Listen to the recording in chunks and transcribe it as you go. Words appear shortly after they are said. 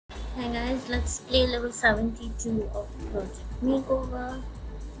Hi guys, let's play level 72 of Project Makeover.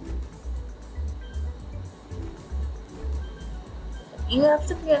 You have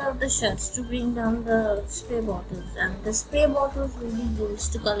to clear out the shelves to bring down the spray bottles, and the spray bottles will be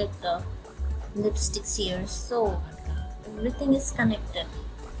used to collect the lipsticks here. So everything is connected.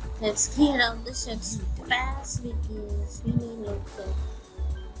 Let's clear out the shelves fast because we need lots of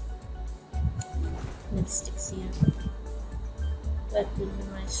lipsticks here. That will be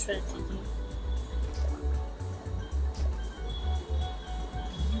my strategy.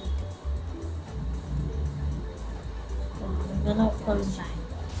 I'm gonna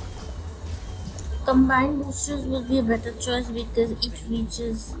combine boosters will be a better choice because it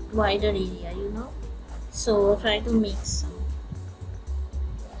reaches wider area, so try to mix.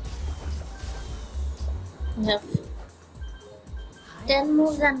 We have 10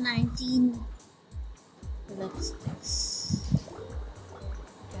 moves and 19 lipsticks.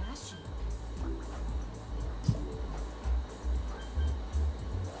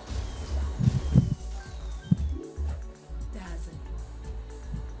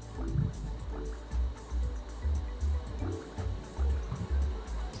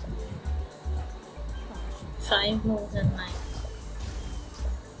 5 moves and 9.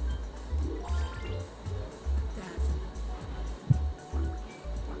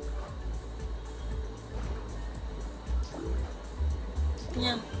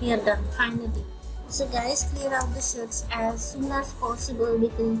 Yeah, we are done finally. So guys, clear out the shirts as soon as possible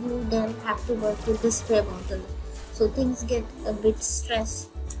because you then have to work with the spray bottle. So things get a bit stretched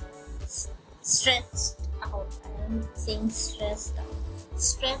out. I am saying stretched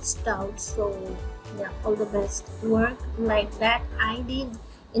out. So yeah, all the best. Work like that I did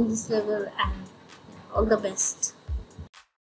in this level, and yeah, all the best.